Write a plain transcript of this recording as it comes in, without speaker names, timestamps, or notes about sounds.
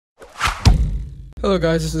Hello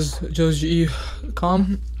guys, this is Joe's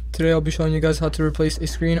GE.com. Today I'll be showing you guys how to replace a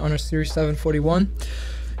screen on a Series 741.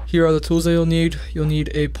 Here are the tools that you'll need. You'll need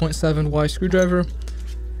a 0.7Y screwdriver,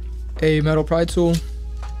 a metal pry tool,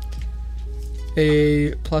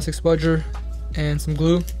 a plastic spudger, and some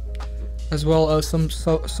glue, as well as some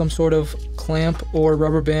sort of clamp or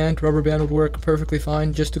rubber band. Rubber band would work perfectly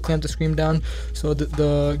fine just to clamp the screen down so that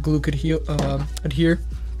the glue could adhere.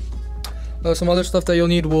 Some other stuff that you'll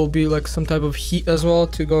need will be like some type of heat as well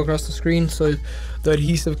to go across the screen so the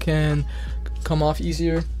adhesive can come off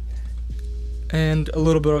easier, and a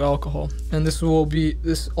little bit of alcohol. And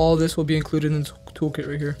all this will be included in the toolkit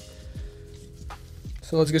right here.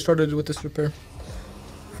 So let's get started with this repair.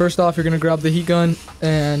 First off, you're gonna grab the heat gun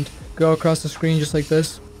and go across the screen just like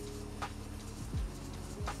this.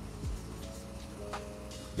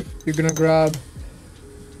 You're gonna grab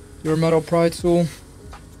your metal pry tool,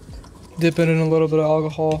 dip it in a little bit of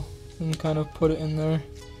alcohol and kind of put it in there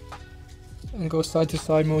and go side to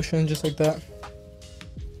side motion just like that,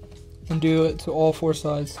 and do it to all four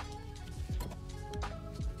sides.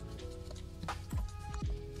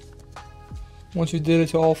 Once you did it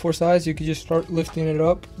to all four sides, you can just start lifting it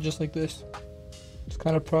up just like this. Just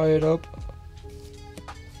kind of pry it up.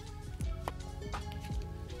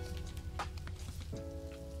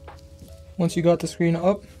 Once you got the screen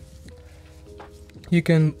up, you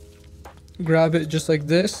can grab it just like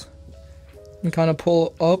this and kind of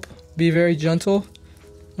pull up. Be very gentle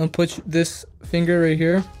and put this finger right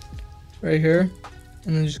here,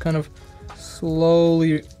 and then just kind of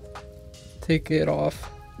slowly take it off.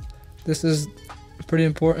 This is pretty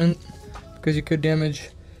important because you could damage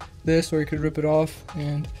this or you could rip it off,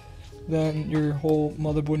 and then your whole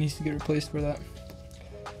motherboard needs to get replaced for that.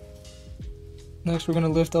 Next, we're going to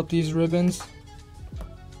lift up these ribbons.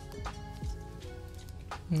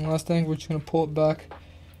 And last thing, we're just going to pull it back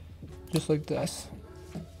just like this.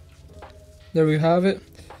 There we have it.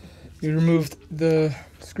 We removed the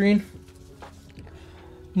screen.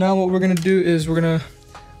 Now what we're going to do is we're going to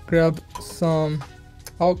grab some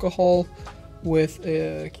alcohol with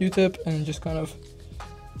a Q-tip and just kind of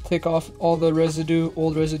take off all the residue,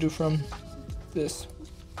 old residue from this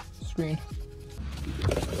screen.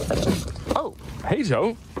 Oh, hey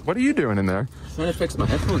Joe, what are you doing in there? Trying to fix my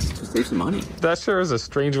headphones to save some money. That sure is a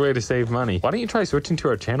strange way to save money. Why don't you try switching to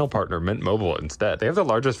our channel partner, Mint Mobile, instead? They have the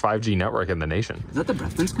largest 5G network in the nation. Is that the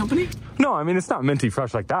breath mints company? No, I mean, it's not minty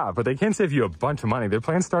fresh like that, but they can save you a bunch of money. Their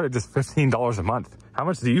plans start at just $15 a month. How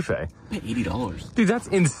much do you pay? I pay $80. Dude, that's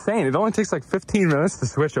insane. It only takes like 15 minutes to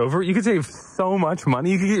switch over. You could save so much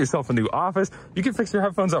money. You could get yourself a new office. You could fix your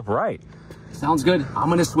headphones up right. Sounds good. I'm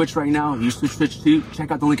gonna switch right now. If you switch too,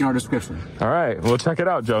 check out the link in our description. All right, well, check it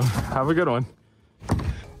out, Joe. Have a good one.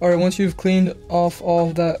 Alright, once you've cleaned off all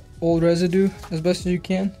of that old residue as best as you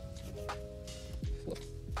can,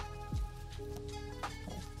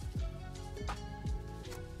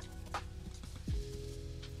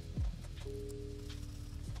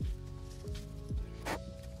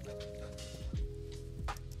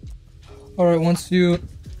 once you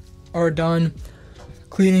are done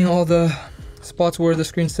cleaning all the spots where the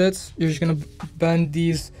screen sits, you're just gonna bend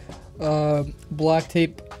these black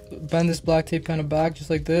tape kind of back just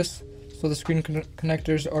like this, so the screen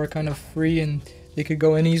connectors are kind of free and they could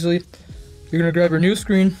go in easily. You're gonna grab your new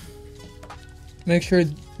screen, make sure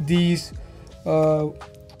these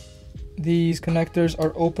connectors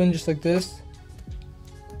are open just like this,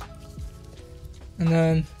 and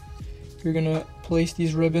then you're gonna place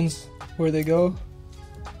these ribbons where they go,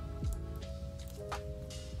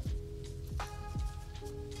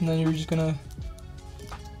 and then you're just gonna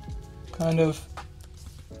kind of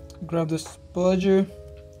grab the spudger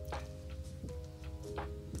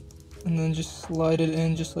and then just slide it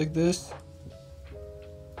in just like this.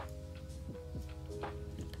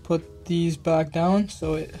 Put these back down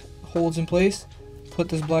so it holds in place. Put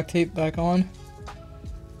this black tape back on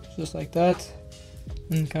just like that,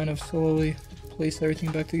 and kind of slowly place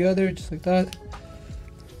everything back together just like that.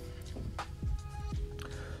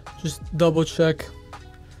 Just double check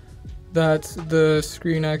that the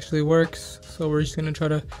screen actually works, so we're just gonna try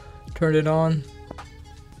to turn it on.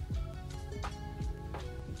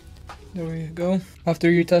 There we go. After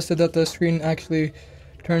you tested that the screen actually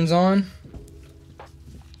turns on,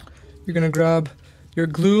 you're gonna grab your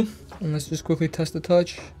glue and let's just quickly test the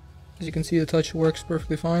touch. As you can see, the touch works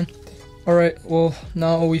perfectly fine. Alright, well,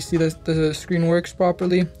 now we see that the screen works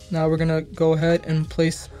properly. Now we're gonna go ahead and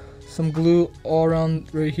place some glue all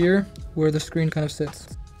around right here where the screen kind of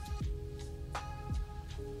sits.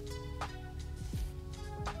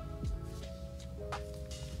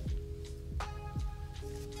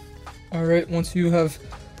 Alright, once you have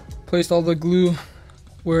placed all the glue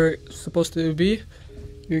where it's supposed to be,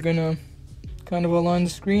 you're gonna kind of align the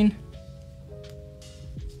screen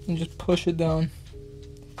and just push it down.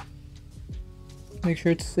 Make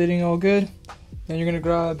sure it's sitting all good. Then you're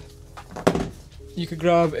gonna you could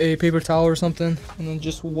grab a paper towel or something and then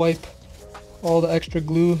just wipe all the extra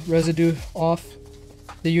glue residue off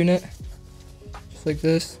the unit, just like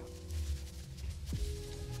this.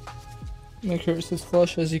 Make sure it sits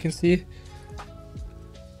flush. As you can see,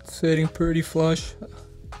 it's sitting pretty flush.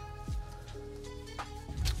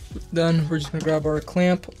 Then we're just gonna grab our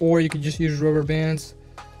clamp, or you could just use rubber bands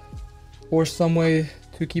or some way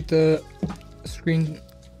to keep the screen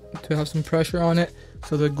to have some pressure on it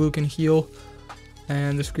so the glue can heal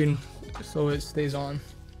and the screen so it stays on.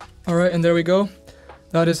 Alright, and there we go.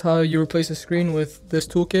 That is how you replace a screen with this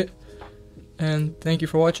toolkit. And thank you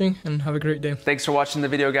for watching and have a great day. Thanks for watching the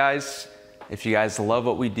video, guys. If you guys love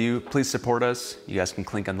what we do, please support us. You guys can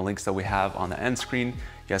click on the links that we have on the end screen. You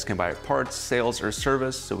guys can buy our parts, sales, or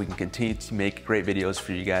service so we can continue to make great videos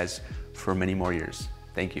for you guys for many more years.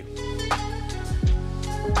 Thank you.